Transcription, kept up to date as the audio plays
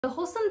The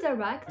Wholesome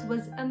Direct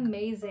was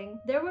amazing.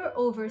 There were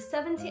over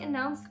 70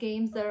 announced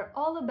games that are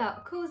all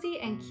about cozy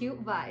and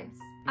cute vibes.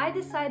 I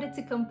decided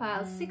to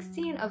compile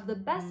 16 of the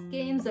best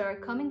games that are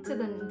coming to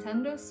the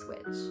Nintendo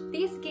Switch.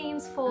 These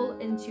games fall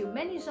into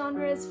many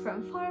genres,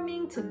 from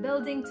farming to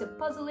building to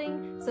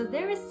puzzling, so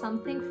there is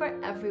something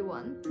for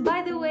everyone.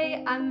 By the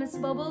way, I'm Miss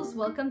Bubbles,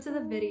 welcome to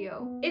the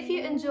video. If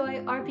you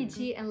enjoy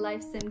RPG and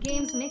life sim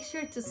games, make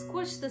sure to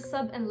squish the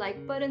sub and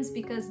like buttons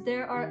because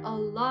there are a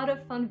lot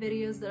of fun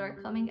videos that are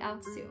coming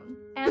out soon.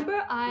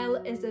 Amber Isle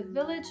is a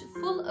village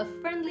full of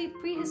friendly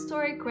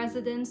prehistoric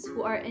residents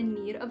who are in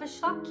need of a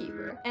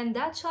shopkeeper, and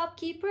that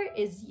shopkeeper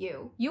is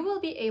you. You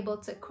will be able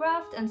to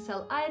craft and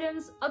sell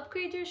items,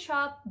 upgrade your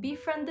shop,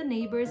 befriend the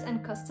neighbors,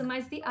 and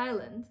customize the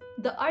island.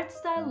 The art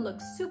style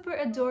looks super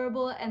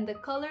adorable and the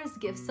colors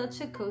give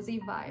such a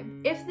cozy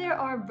vibe. If there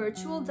are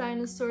virtual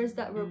dinosaurs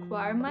that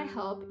require my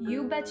help,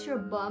 you bet your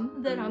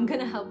bum that I'm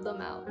gonna help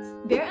them out.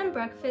 Bear and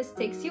Breakfast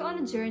takes you on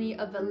a journey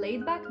of a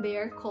laid-back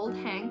bear called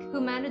Hank who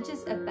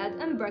manages a bed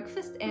and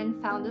breakfast inn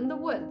found in the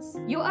woods.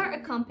 You are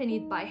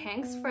accompanied by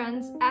Hank's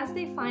friends as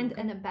they find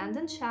an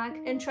abandoned shack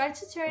and try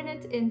to turn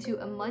it into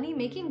a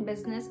money-making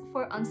business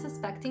for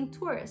unsuspecting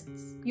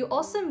tourists. You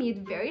also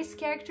meet various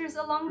characters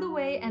along the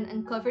way and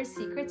uncover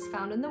secrets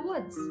found in the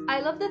woods.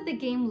 I love that the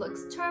game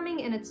looks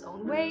charming in its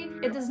own way.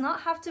 It does not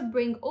have to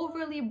bring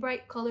overly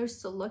bright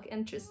colors to look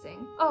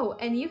interesting. Oh,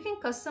 and you can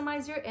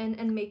customize your inn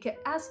and make it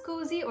as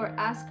cozy or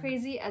as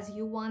crazy as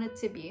you want it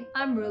to be.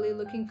 I'm really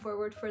looking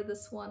forward for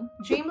this one.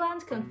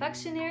 Dreamland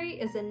Confectionery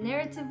is a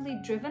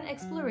narratively driven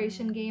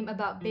exploration game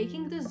about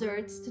baking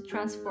desserts to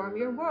transform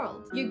your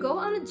world. You go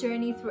on a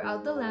journey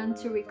throughout the land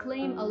to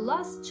reclaim a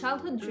lost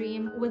childhood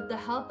dream with the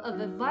help of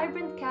a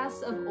vibrant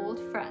cast of old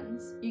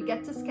friends. You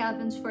get to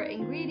scavenge for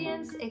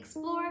ingredients,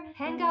 explore,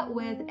 hang out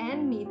with,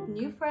 and meet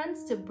new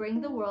friends to bring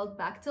the world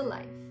back to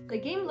life. The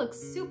game looks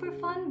super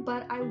fun,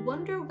 but I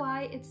wonder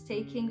why it's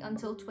taking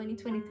until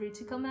 2023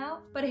 to come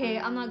out. But hey,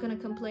 I'm not gonna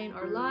complain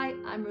or lie,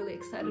 I'm really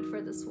excited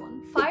for this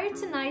one. Fire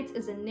Tonight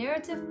is a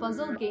narrative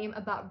puzzle game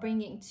about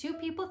bringing two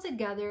people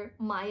together,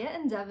 Maya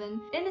and Devin,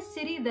 in a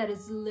city that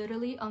is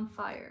literally on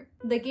fire.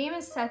 The game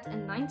is set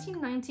in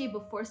 1990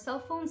 before cell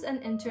phones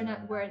and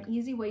internet were an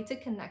easy way to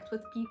connect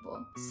with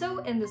people. So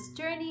in this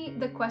journey,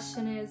 the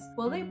question is,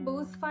 will they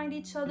both find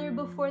each other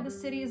before the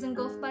city is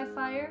engulfed by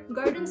fire?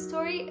 Garden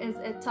Story is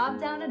a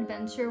top-down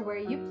adventure where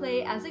you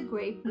play as a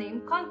grape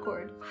named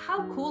Concord.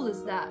 How cool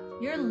is that?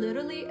 You're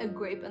literally a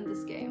grape in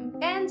this game.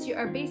 And you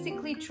are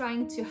basically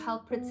trying to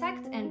help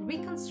protect and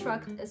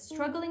reconstruct a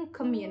struggling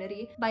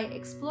community by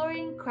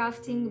exploring,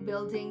 crafting,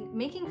 building,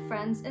 making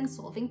friends, and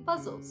solving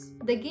puzzles.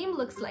 The game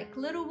looks like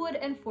Littlewood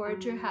and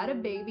Forager had a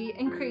baby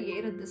and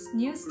created this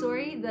new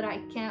story that I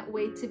can't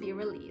wait to be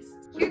released.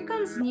 Here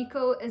Comes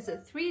Niko is a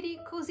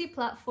 3D cozy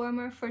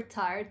platformer for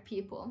tired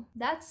people.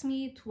 That's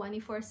me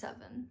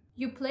 24/7.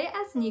 You play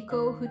as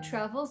Niko, who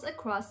travels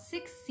across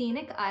 6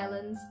 scenic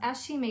islands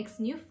as she makes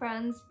new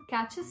friends,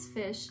 catches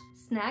fish,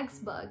 snags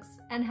bugs,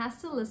 and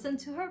has to listen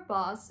to her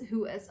boss,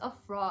 who is a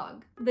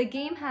frog. The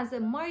game has a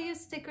Mario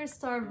sticker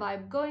star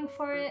vibe going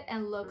for it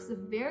and looks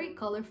very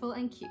colorful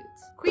and cute.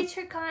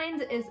 Kreature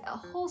Kind is a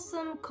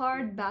wholesome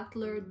card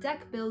battler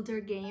deck builder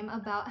game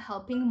about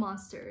helping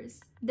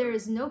monsters. There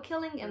is no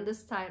killing in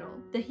this title.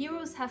 The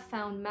heroes have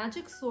found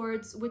magic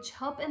swords which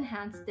help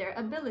enhance their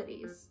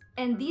abilities.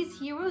 And these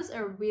heroes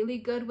are really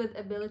good with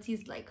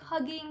abilities like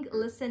hugging,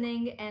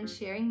 listening, and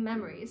sharing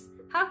memories.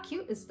 How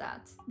cute is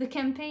that? The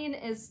campaign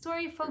is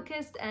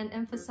story-focused and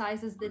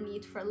emphasizes the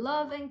need for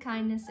love and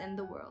kindness in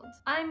the world.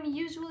 I'm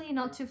usually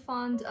not too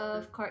fond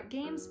of card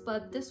games,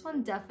 but this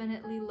one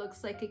definitely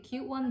looks like a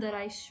cute one that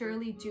I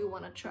surely do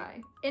want to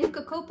try. In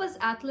Kokopa's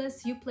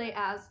Atlas, you play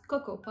as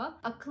Kokopa,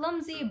 a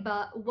clumsy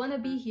but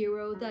wannabe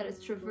hero that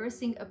is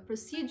traversing a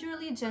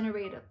procedurally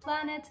generated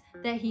planet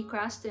that he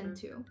crashed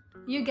into.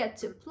 You get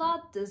to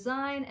plot,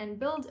 design, and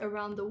build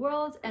around the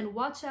world and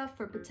watch out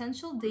for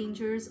potential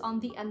dangers on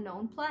the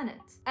unknown planet.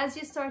 As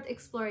you start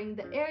exploring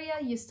the area,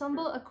 you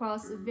stumble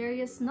across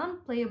various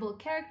non-playable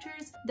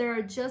characters that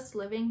are just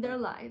living their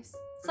lives.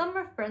 Some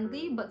are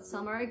friendly, but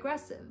some are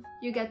aggressive.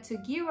 You get to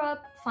gear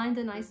up, find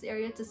a nice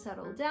area to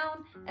settle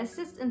down,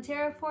 assist in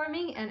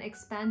terraforming, and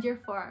expand your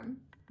farm.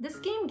 This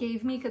game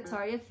gave me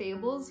Kataria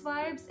Fables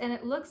vibes and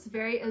it looks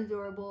very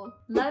adorable.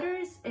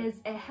 Letters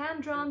is a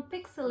hand-drawn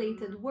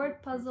pixelated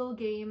word puzzle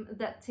game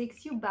that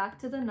takes you back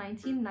to the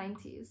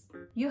 1990s.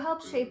 You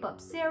help shape up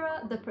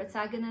Sarah, the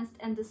protagonist,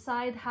 and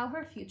decide how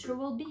her future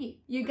will be.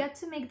 You get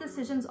to make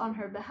decisions on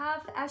her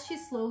behalf as she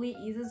slowly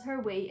eases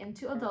her way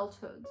into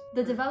adulthood.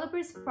 The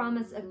developers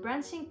promise a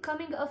branching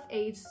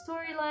coming-of-age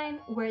storyline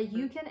where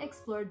you can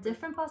explore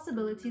different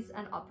possibilities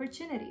and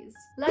opportunities.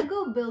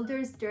 Lego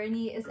Builder's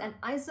Journey is an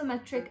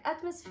isometric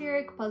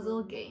atmospheric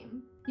puzzle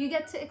game. You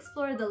get to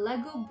explore the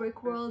Lego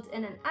brick world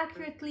in an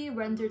accurately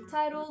rendered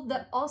title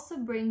that also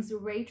brings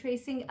ray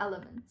tracing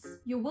elements.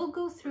 You will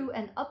go through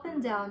an up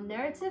and down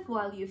narrative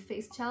while you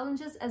face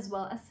challenges as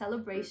well as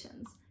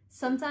celebrations.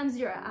 Sometimes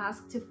you're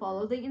asked to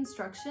follow the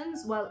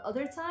instructions, while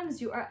other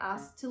times you are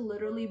asked to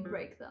literally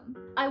break them.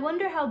 I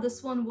wonder how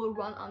this one will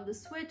run on the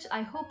Switch.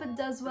 I hope it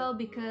does well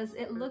because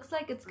it looks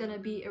like it's gonna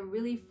be a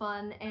really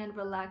fun and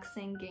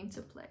relaxing game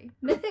to play.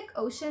 Mythic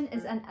Ocean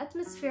is an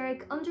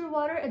atmospheric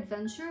underwater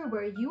adventure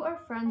where you are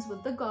friends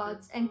with the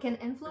gods and can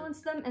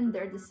influence them in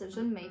their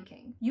decision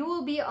making. You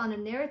will be on a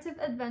narrative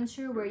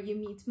adventure where you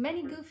meet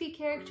many goofy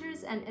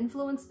characters and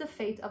influence the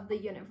fate of the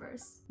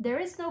universe. There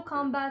is no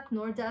combat,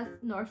 nor death,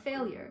 nor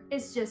failure.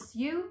 It's just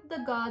you,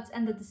 the gods,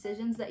 and the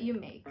decisions that you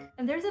make.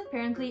 And there's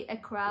apparently a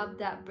crab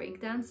that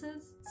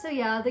breakdances. So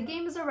yeah, the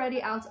game is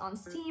already out on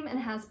Steam and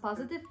has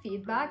positive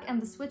feedback,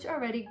 and the Switch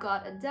already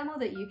got a demo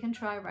that you can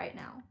try right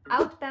now.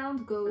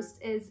 Outbound Ghost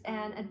is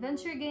an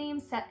adventure game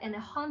set in a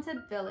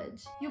haunted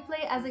village. You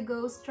play as a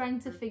ghost trying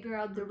to figure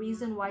out the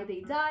reason why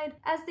they died,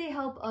 as they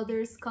help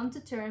others come to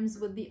terms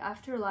with the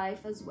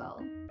afterlife as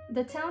well.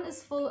 The town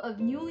is full of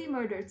newly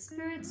murdered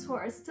spirits who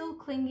are still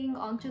clinging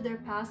onto their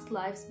past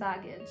life's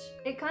baggage.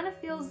 It kind of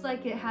feels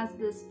like it has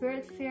the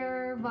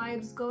Spiritfarer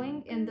vibes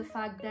going in the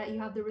fact that you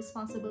have the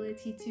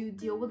responsibility to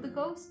deal with the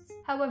ghosts.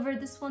 However,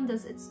 this one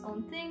does its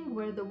own thing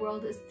where the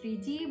world is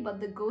 3D but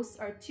the ghosts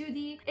are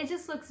 2D. It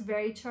just looks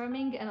very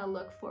charming and I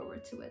look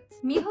forward to it.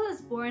 Miho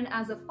is born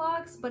as a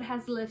fox but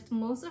has lived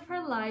most of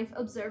her life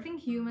observing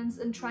humans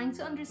and trying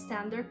to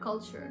understand their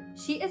culture.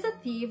 She is a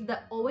thief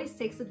that always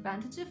takes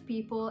advantage of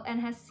people and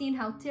has seen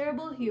how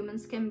terrible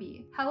humans can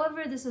be.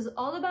 However, this is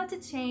all about to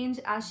change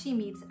as she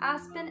meets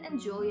Aspen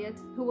and Juliet,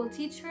 who will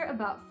teach her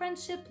about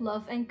friendship,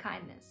 love, and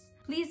kindness.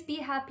 Please Be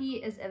Happy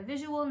is a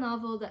visual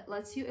novel that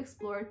lets you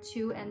explore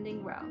 2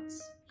 ending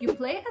routes. You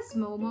play as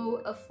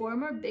Momo, a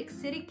former big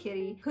city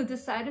kitty who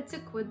decided to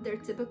quit their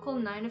typical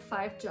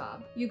 9-to-5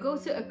 job. You go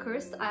to a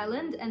cursed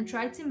island and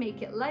try to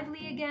make it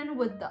lively again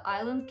with the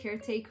island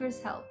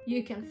caretaker's help.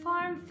 You can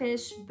farm,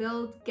 fish,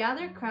 build,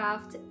 gather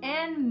craft,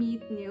 and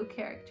meet new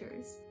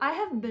characters. I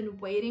have been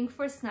waiting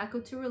for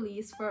Snacko to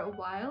release for a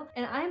while,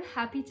 and I am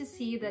happy to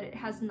see that it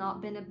has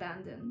not been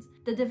abandoned.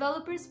 The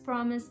developers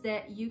promise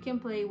that you can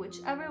play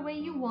whichever way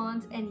you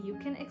want and you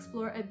can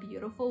explore a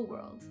beautiful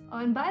world. Oh,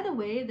 and by the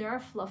way, there are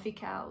fluffy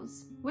cows.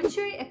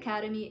 Witchery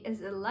Academy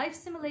is a life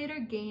simulator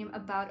game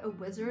about a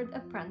wizard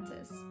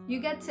apprentice. You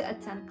get to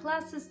attend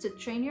classes to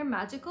train your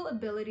magical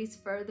abilities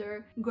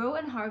further, grow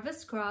and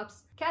harvest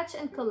crops, catch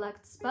and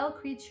collect spell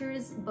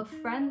creatures,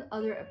 befriend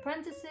other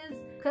apprentices,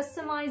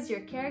 customize your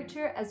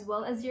character as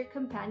well as your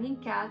companion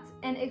cat,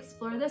 and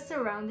explore the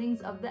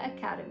surroundings of the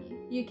academy.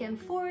 You can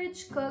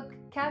forage, cook,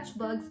 catch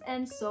bugs,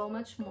 and so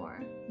much more.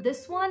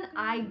 This one,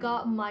 I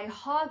got my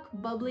hawk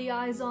bubbly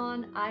eyes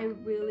on. I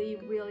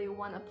really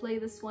want to play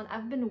this one.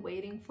 I've been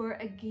waiting for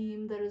a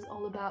game that is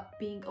all about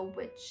being a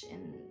witch,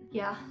 and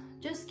yeah,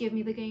 just give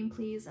me the game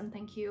please and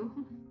thank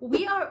you.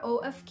 We Are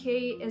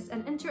OFK is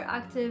an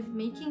interactive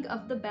making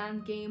of the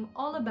band game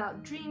all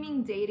about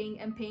dreaming, dating,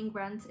 and paying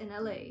rent in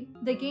LA.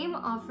 The game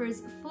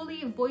offers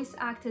fully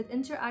voice-acted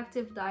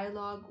interactive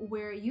dialogue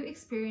where you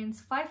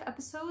experience 5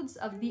 episodes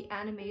of the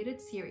animated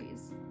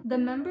series. The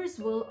members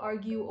will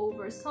argue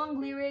over song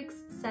lyrics,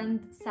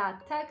 send sad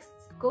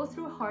texts, go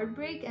through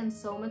heartbreak, and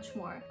so much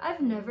more.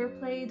 I've never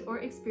played or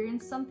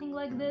experienced something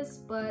like this,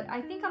 but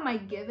I think I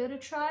might give it a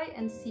try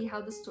and see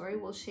how the story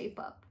will shape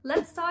up.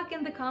 Let's talk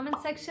in the comment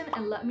section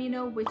and let me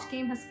know which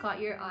game has caught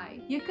your eye.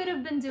 You could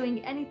have been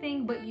doing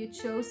anything, but you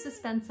chose to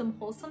spend some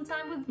wholesome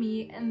time with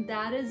me, and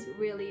that is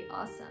really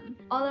awesome.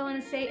 All I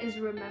want to say is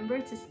remember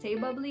to stay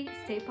bubbly,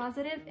 stay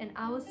positive, and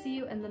I will see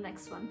you in the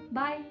next one.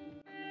 Bye!